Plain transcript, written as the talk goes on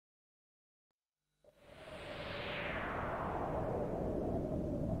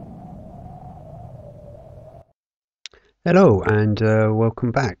Hello and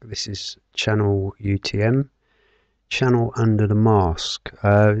welcome back. This is channel UTM, channel under the mask.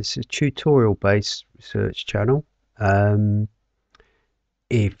 It's a tutorial based research channel.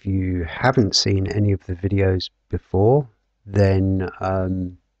 If you haven't seen any of the videos before, then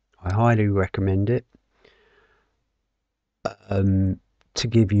I highly recommend it to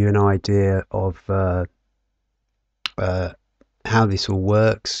give you an idea of how this all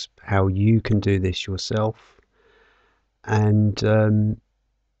works, how you can do this yourself. And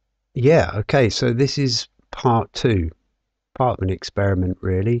yeah, okay, so this is part two, part of an experiment,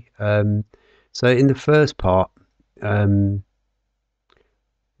 really. So in the first part, um,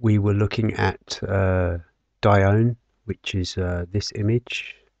 we were looking at Dione, which is this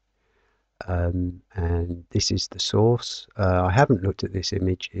image, and this is the source. I haven't looked at this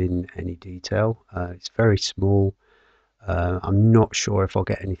image in any detail. It's very small. I'm not sure if I'll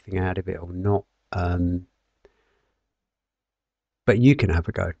get anything out of it or not, but you can have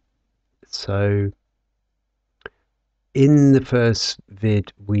a go. So in the first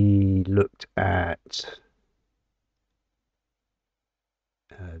vid, we looked at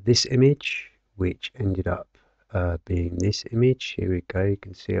this image, which ended up being this image. Here we go. You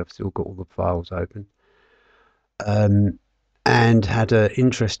can see I've still got all the files open, and had an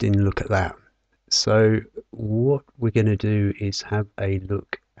interesting look at that. So what we're going to do is have a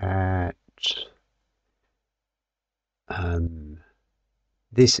look at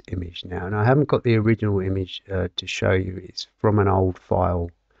this image now. And I haven't got the original image to show you. It's from an old file,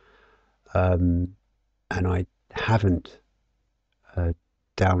 and I haven't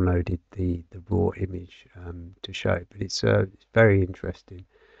downloaded the raw image to show it, but it's very interesting.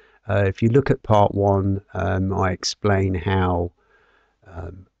 If you look at part one, I explain how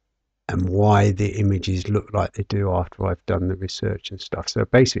and why the images look like they do after I've done the research and stuff. So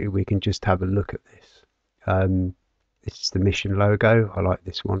basically we can just have a look at this. This is the mission logo. I like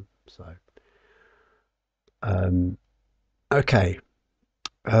this one. So okay,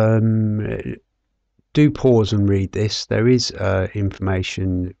 do pause and read this. There is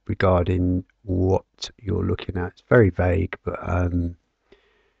information regarding what you're looking at. It's very vague, but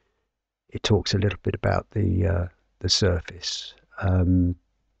it talks a little bit about the surface.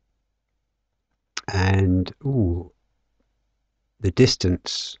 And the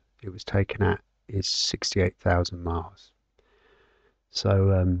distance it was taken at is 68,000 miles.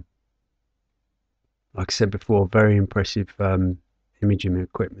 So, like I said before, very impressive imaging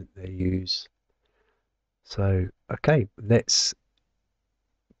equipment they use. So, okay, let's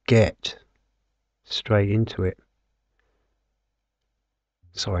get straight into it.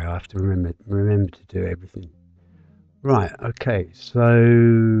 Sorry, I have to remember to do everything. Right, okay,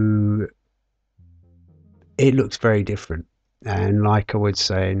 so it looks very different. And like I was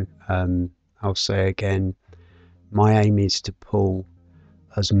saying, I'll say again, my aim is to pull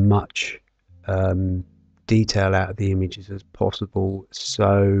as much detail out of the images as possible,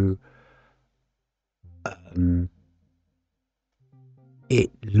 so it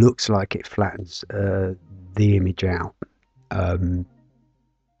looks like it flattens the image out,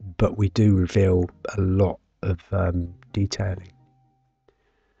 but we do reveal a lot of detailing.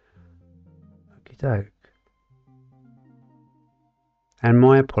 Okay, and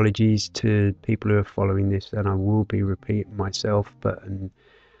my apologies to people who are following this, and I will be repeating myself, but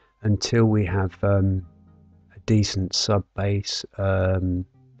until we have a decent sub base, then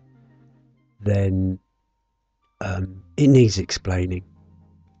it needs explaining.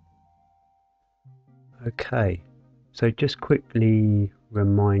 Okay, so just quickly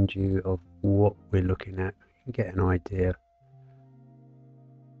remind you of what we're looking at. You can get an idea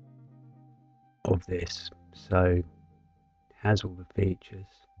of this. So it has all the features,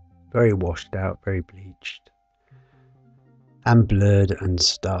 very washed out, very bleached and blurred and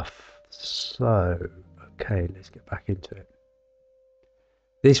stuff. So okay, let's get back into it.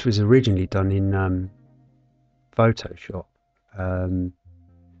 This was originally done in Photoshop.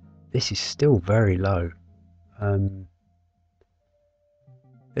 This is still very low.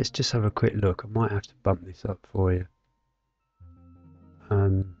 Let's just have a quick look. I might have to bump this up for you.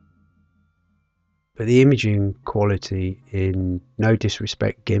 But the imaging quality, in no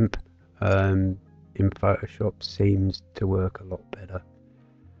disrespect GIMP, in Photoshop seems to work a lot better.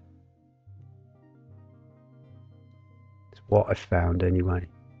 It's what I found anyway.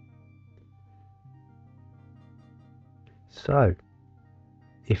 So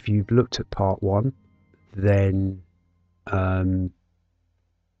if you've looked at part one, then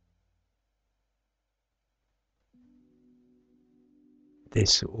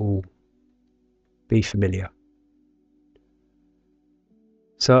this will be familiar.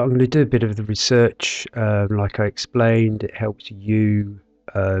 So I'm going to do a bit of the research, like I explained. It helps you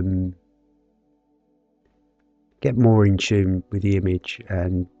get more in tune with the image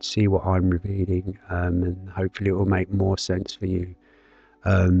and see what I'm revealing, and hopefully it will make more sense for you.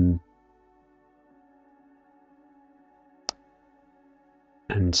 And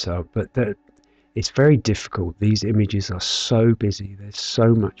so, but it's very difficult. These images are so busy. There's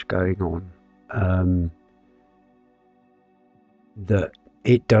so much going on, that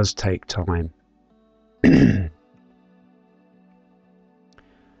it does take time.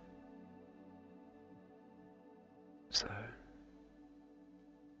 So,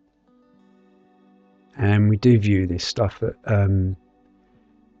 and we do view this stuff at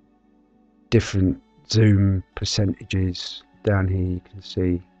different zoom percentages. Down here you can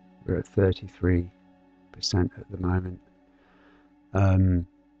see we're at 33% at the moment.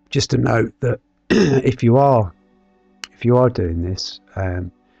 Just a note that if you are doing this,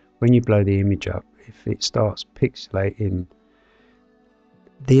 when you blow the image up, if it starts pixelating,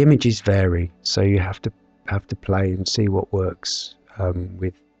 the images vary, so you have to play and see what works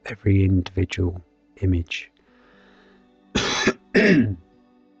with every individual image.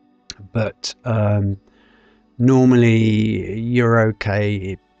 But normally you're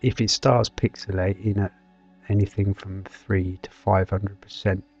okay if it starts pixelating at anything from 300 to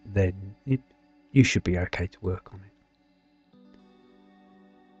 500%, then you should be okay to work on it.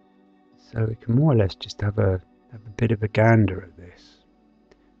 So we can more or less just have a bit of a gander at this.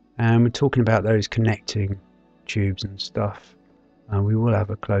 And we're talking about those connecting tubes and stuff. We will have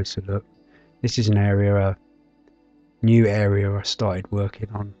a closer look. This is an area, a new area I started working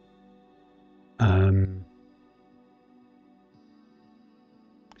on.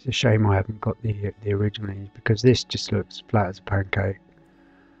 It's a shame I haven't got the original image, because this just looks flat as a pancake.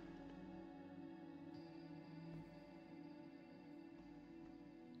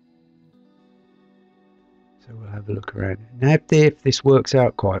 So we'll have a look around. Now if this works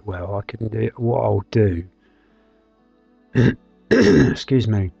out quite well, I can do what I'll do. Excuse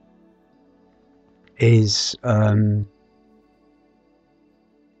me. Is I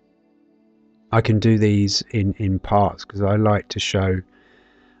can do these in parts, because I like to show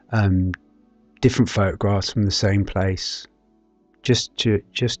different photographs from the same place, just to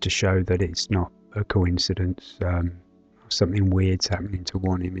show that it's not a coincidence. Something weird's happening to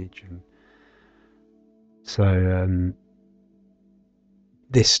one image, and so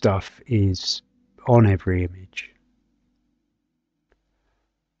this stuff is on every image.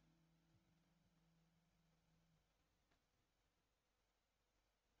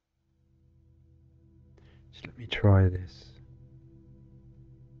 So let me try this.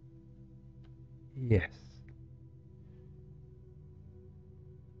 Yes.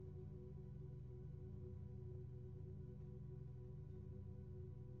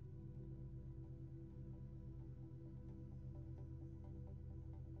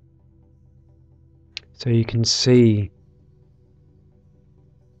 So you can see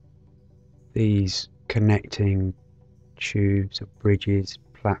these connecting tubes or bridges,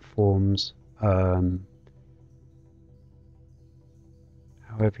 platforms, however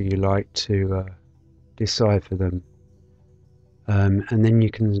you like to decipher them, and then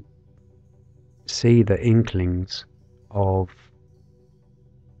you can see the inklings of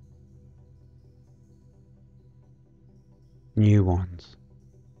new ones.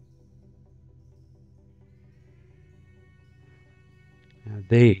 Now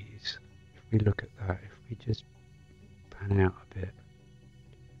these, if we look at that, if we just pan out a bit,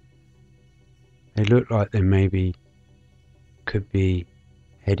 they look like they maybe could be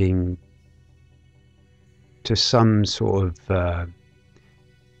heading to some sort of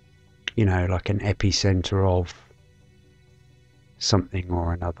you know, like an epicenter of something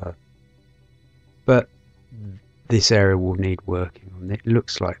or another. But this area will need working on. It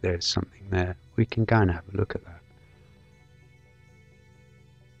looks like there's something there. We can go and have a look at that.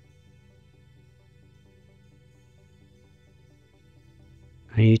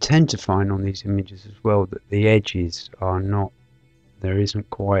 And you tend to find on these images as well that the edges are not, there isn't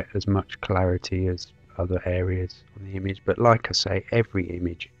quite as much clarity as other areas on the image. But like I say, every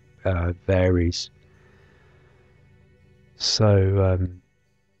image varies. So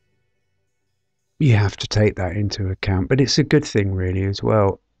you have to take that into account. But it's a good thing really as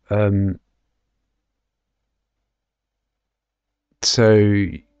well. So,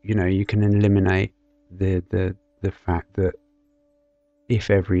 you know, you can eliminate the fact that if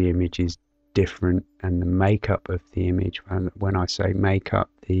every image is different and the makeup of the image, when I say makeup,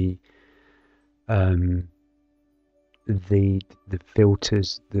 the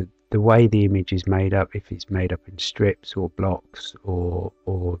filters, the the way the image is made up, if it's made up in strips or blocks, or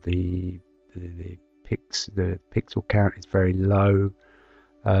the pixel count is very low,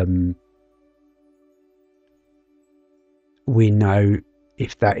 we know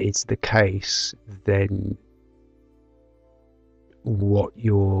if that is the case, then what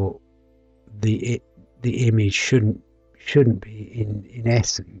the image shouldn't be in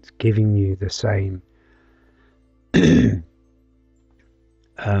essence giving you the same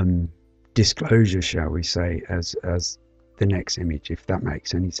disclosure, shall we say, as the next image, if that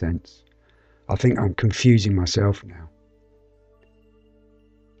makes any sense. I think I'm confusing myself now,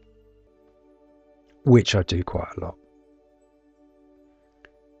 which I do quite a lot.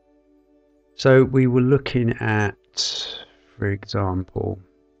 So we were looking at, for example,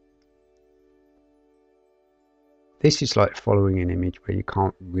 this is like following an image where you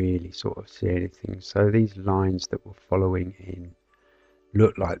can't really sort of see anything. So these lines that were following in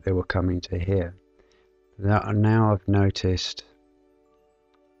looked like they were coming to here. Now I've noticed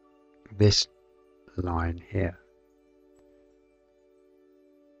this line here.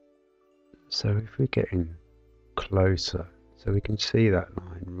 So if we're getting closer, so we can see that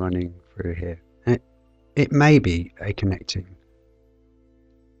line running through here. It may be a connecting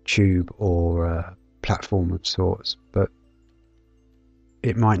tube or a platform of sorts, but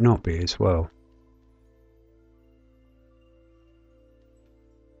it might not be as well.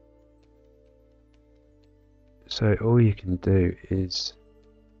 So all you can do is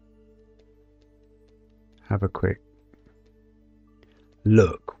have a quick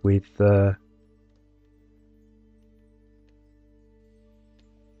look with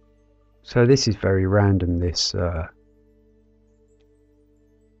so this is very random, this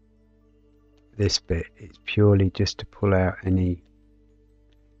bit. It's purely just to pull out any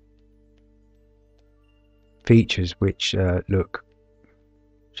features which look,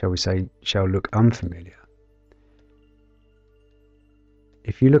 shall we say, look unfamiliar.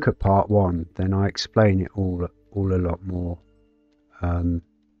 If you look at part 1, then I explain it all a lot more. But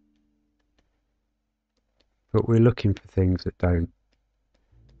we're looking for things that don't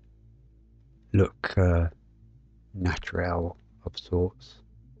look natural of sorts,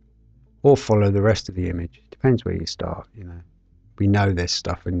 or follow the rest of the image. It depends where you start, you know. We know there's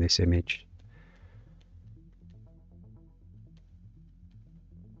stuff in this image.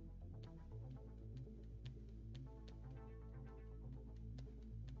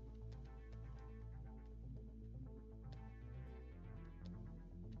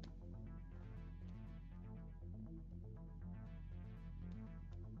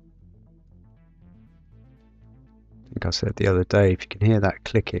 I think I said the other day, if you can hear that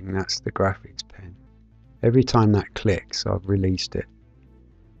clicking, that's the graphics pen. Every time that clicks, I've released it.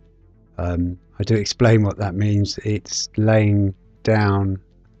 I do explain what that means. It's laying down,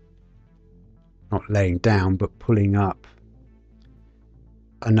 not laying down, but pulling up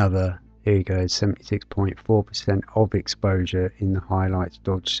another, here you go, 76.4% of exposure in the highlights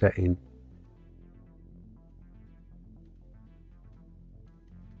dodge setting.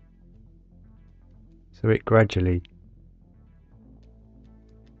 So it gradually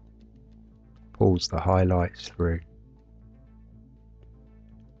pulls the highlights through.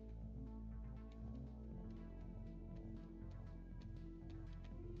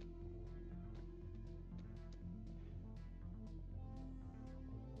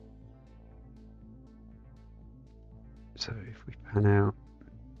 So if we pan out,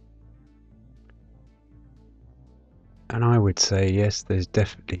 and I would say yes, there's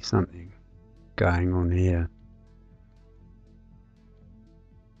definitely something going on here.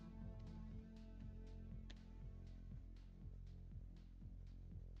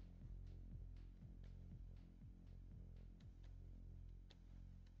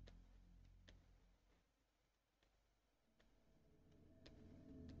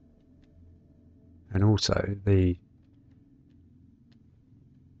 And also the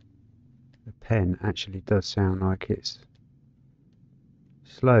pen actually does sound like it's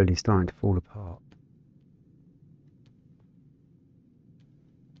slowly starting to fall apart.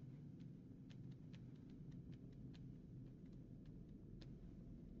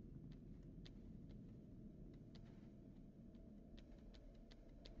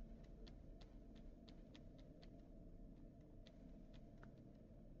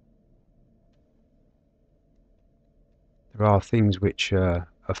 There are things which are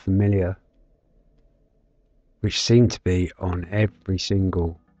familiar, which seem to be on every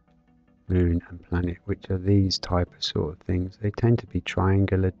single moon and planet, which are these type of sort of things. They tend to be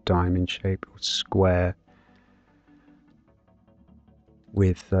triangular, diamond shaped, or square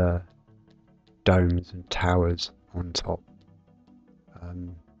with domes and towers on top.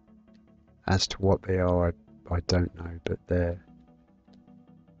 As to what they are, I don't know, but they're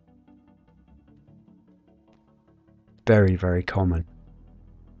very, very common.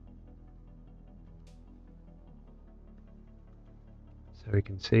 So we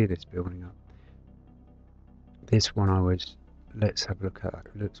can see this building up. This one let's have a look at.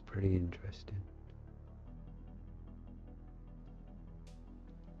 It looks pretty interesting.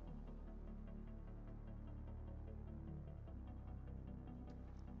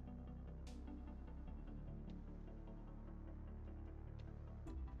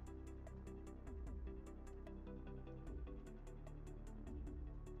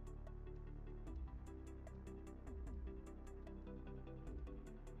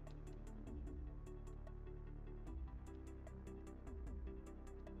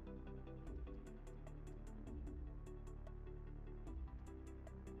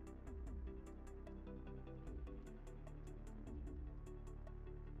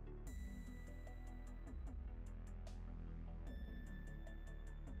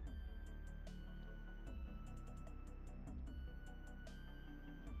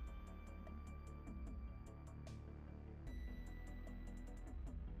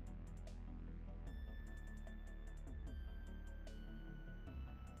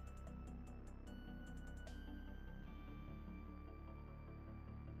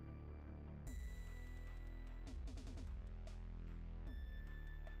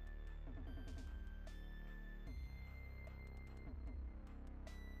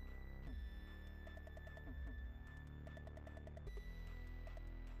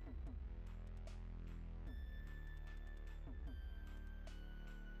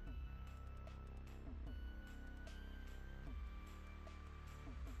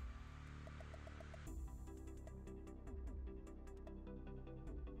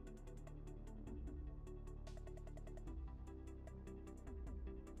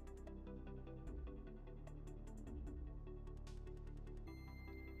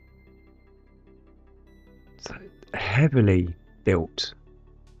 So heavily built.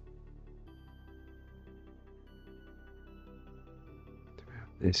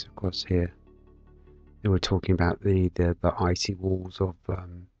 This, of course, here they were talking about the icy walls of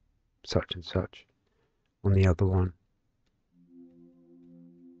such and such on the other one.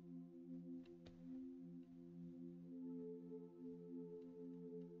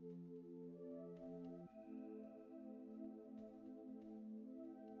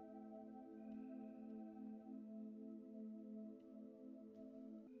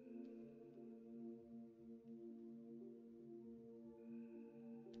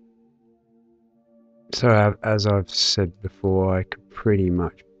 So as I've said before, I could pretty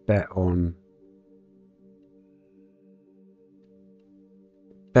much bet on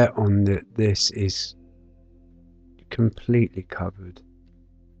that this is completely covered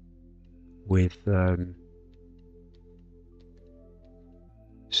with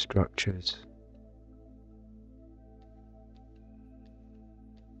structures.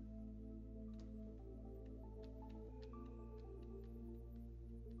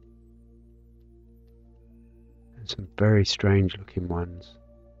 And some very strange looking ones.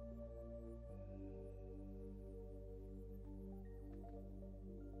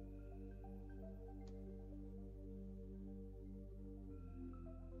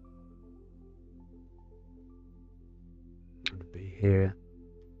 It'll be here.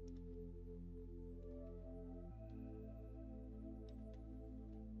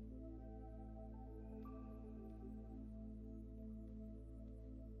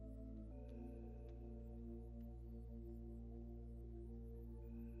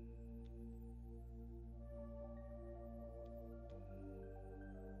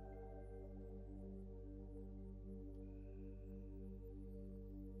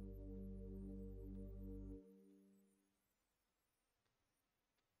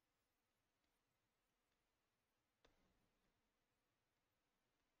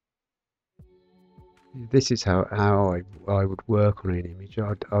 This is how I would work on an image.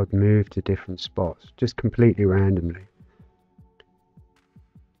 I'd move to different spots, just completely randomly.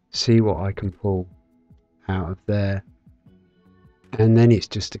 See what I can pull out of there. And then it's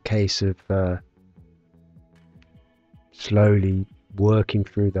just a case of slowly working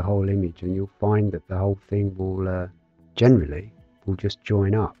through the whole image, and you'll find that the whole thing will generally will just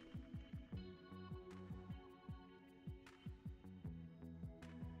join up.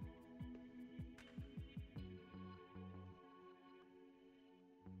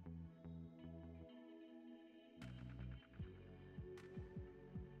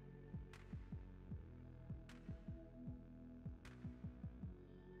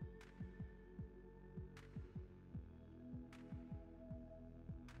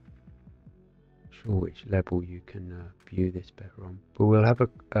 sure which level you can view this better on, but we'll have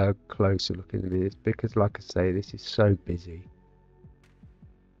a closer look in a minute, because like I say, this is so busy.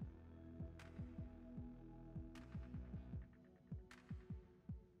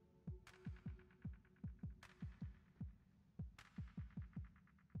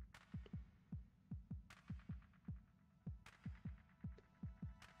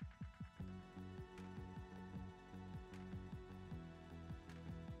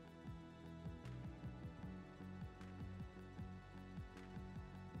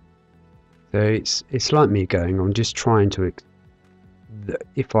 So it's like me going, I'm just trying to,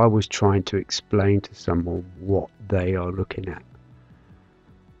 if I was trying to explain to someone what they are looking at.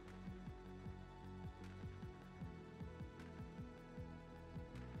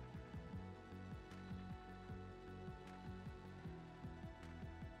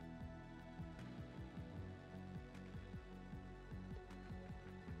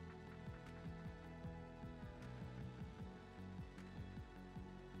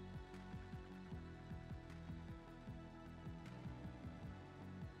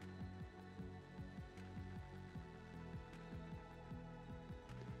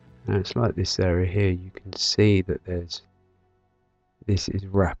 Now it's like this area here, you can see that this is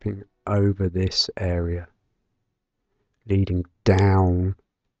wrapping over this area, leading down.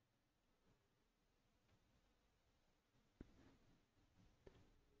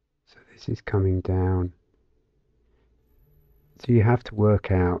 So this is coming down. So you have to work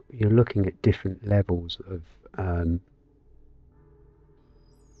out, you're looking at different levels of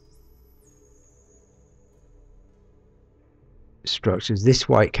structures. This is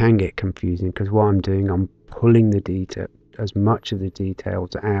why it can get confusing, because what I'm doing, I'm pulling the detail, as much of the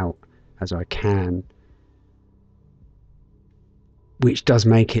details out as I can, which does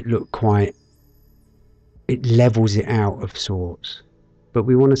make it look quite, it levels it out of sorts. But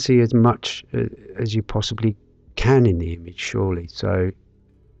we want to see as much as you possibly can in the image, surely. So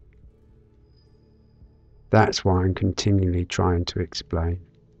that's why I'm continually trying to explain.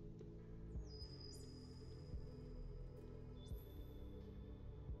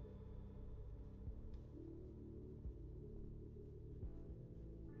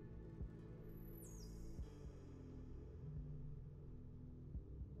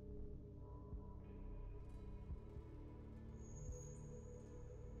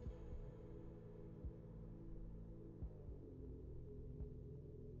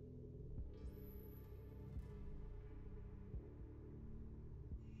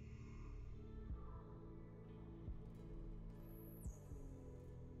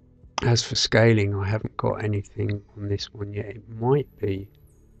 As for scaling, I haven't got anything on this one yet. It might be,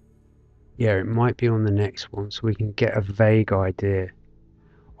 yeah, it might be on the next one, so we can get a vague idea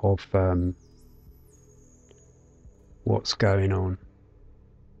of what's going on.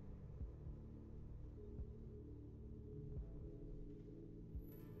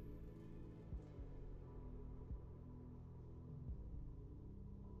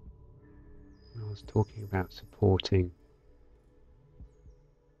 I was talking about supporting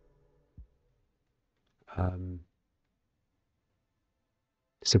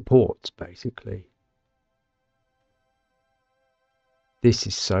supports, basically. This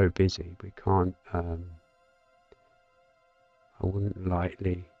is so busy, we can't, I wouldn't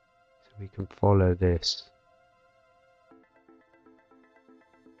lightly, so we can follow this.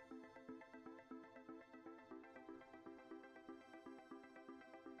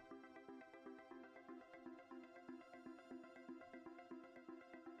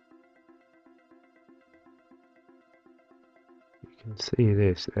 You can see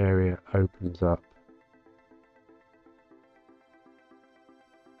this area opens up.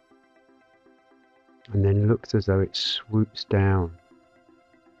 And then looks as though it swoops down.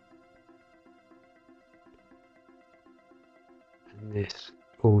 And this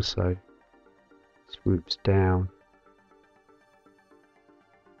also swoops down.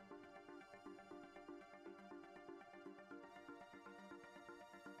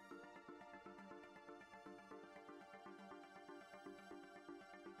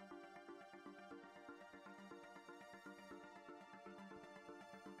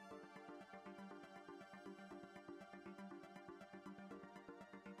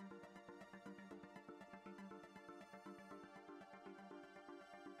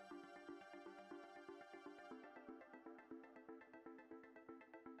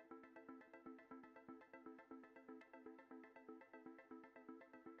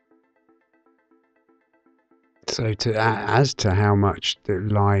 So as to how much that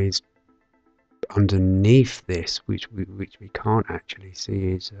lies underneath this, which we can't actually see,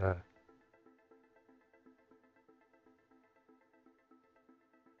 is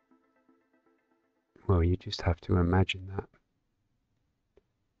Well, you just have to imagine that.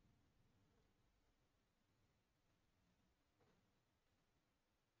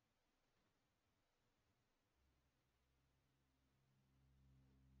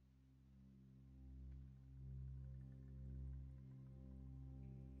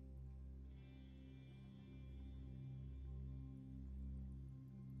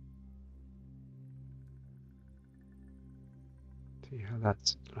 See how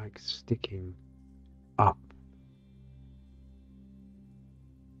that's like sticking up.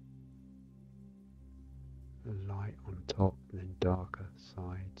 The light on top and then darker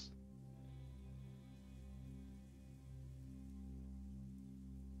sides.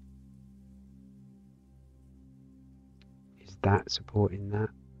 Is that supporting that?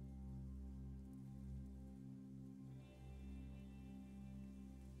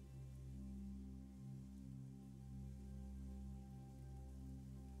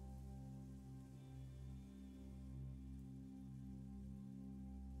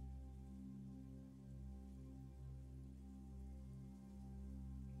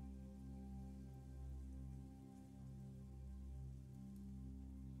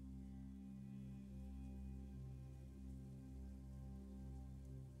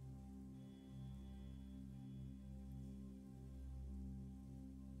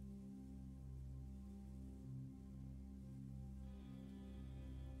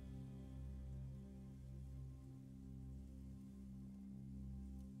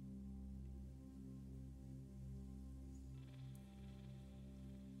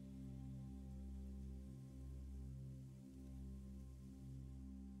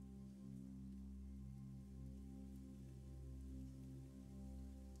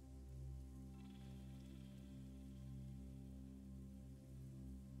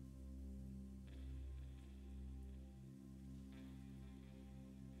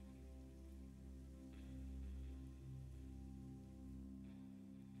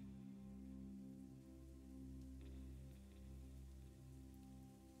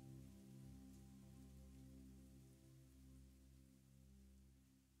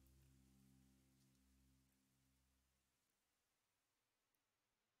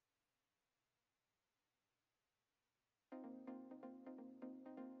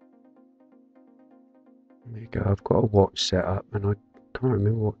 There you go, I've got a watch set up and I can't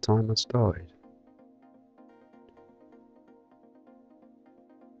remember what time I started.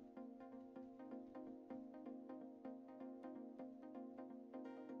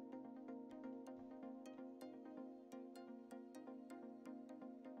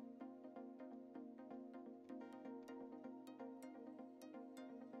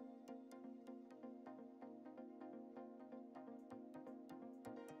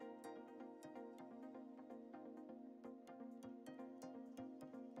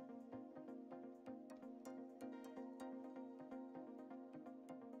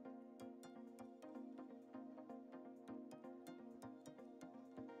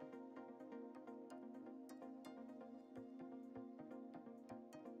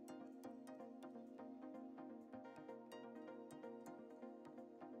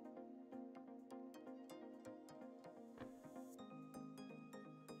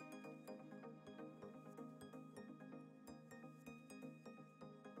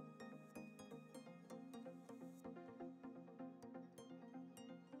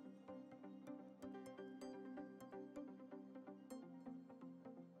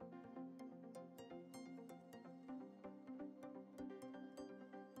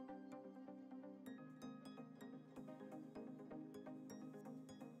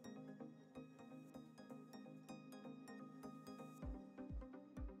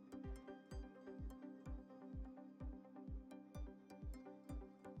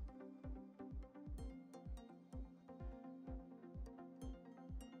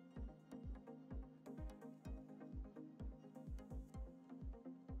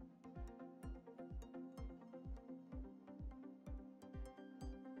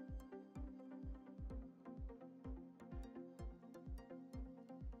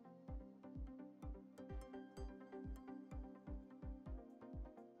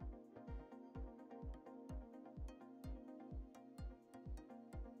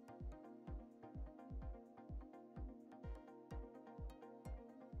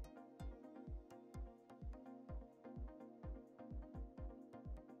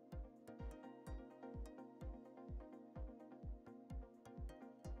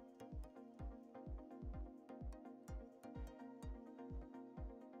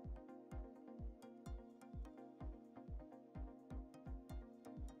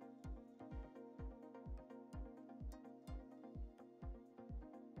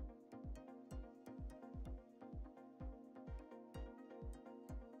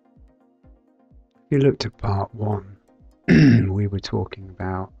 you looked at part one, we were talking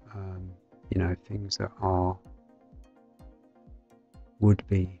about, you know, things that would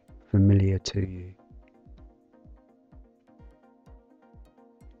be familiar to you.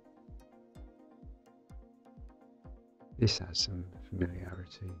 This has some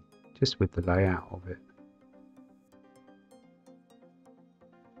familiarity, just with the layout of it.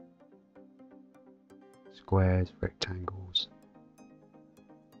 Squares, rectangles.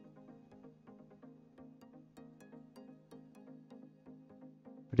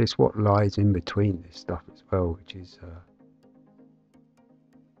 But it's what lies in between this stuff as well, which is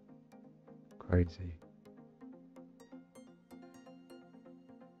crazy.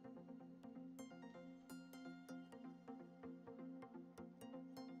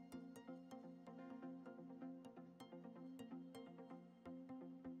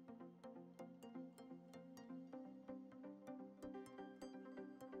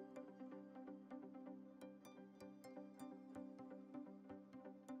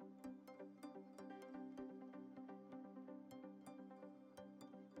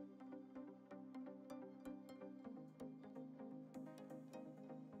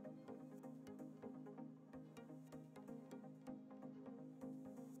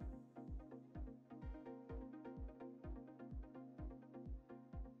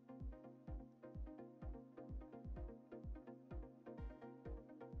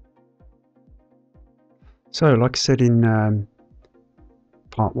 So, like I said in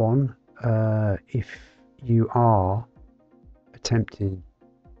part one, if you are attempting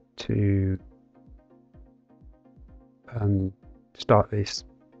to start this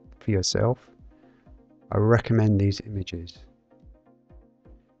for yourself, I recommend these images.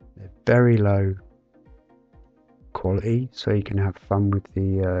 They're very low quality, so you can have fun with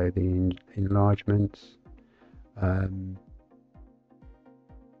the enlargements.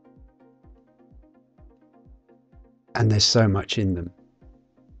 And there's so much in them.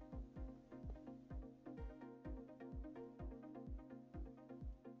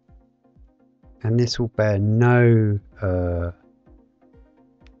 And this will bear no,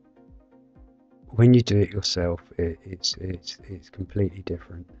 when you do it yourself, it's completely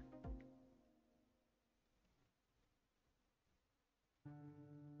different.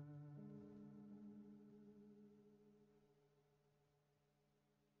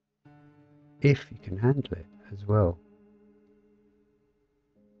 If you can handle it as well.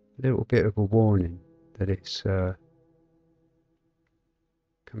 A little bit of a warning that it's can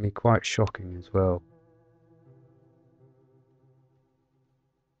be quite shocking as well.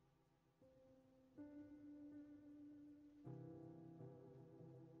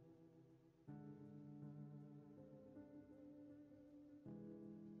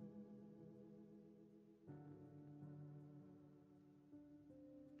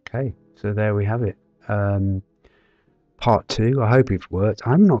 Okay, so there we have it. Part two. I hope it's worked.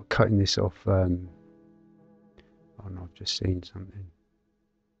 I'm not cutting this off. Oh no, I've just seen something.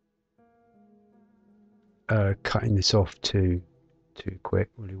 Cutting this off too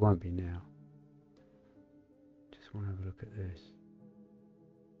quick. Well, it won't be now. Just want to have a look at this.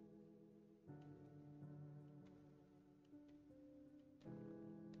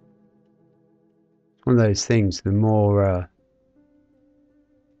 It's one of those things. The more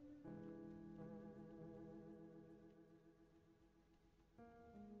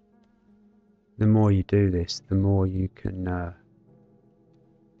you do this, the more you can.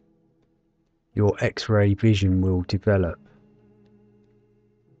 Your X-ray vision will develop.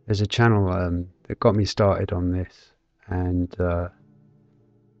 There's a channel that got me started on this, and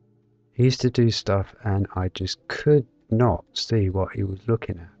he used to do stuff, and I just could not see what he was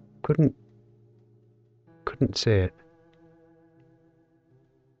looking at. Couldn't see it.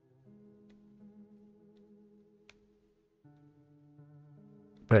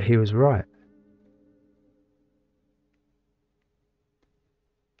 But he was right.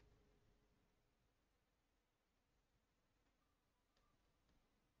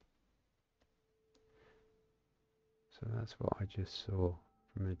 So that's what I just saw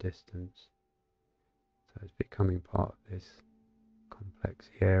from a distance. So it's becoming part of this complex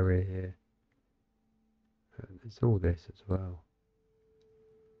area here. There's all this as well.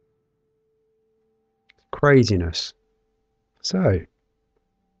 It's craziness. So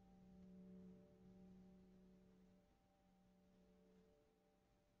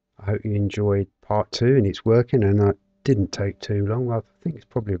I hope you enjoyed part two, and it's working, and that didn't take too long. Well, I think it's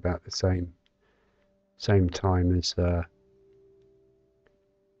probably about the same time as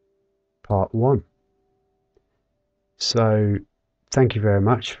part one. So thank you very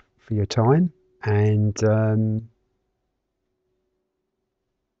much for your time, and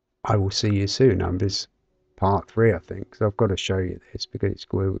I will see you soon. This part 3, I think. So I've got to show you this because it's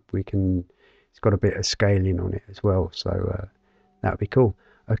we can. It's got a bit of scaling on it as well. So that'd be cool.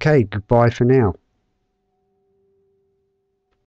 Okay, goodbye for now.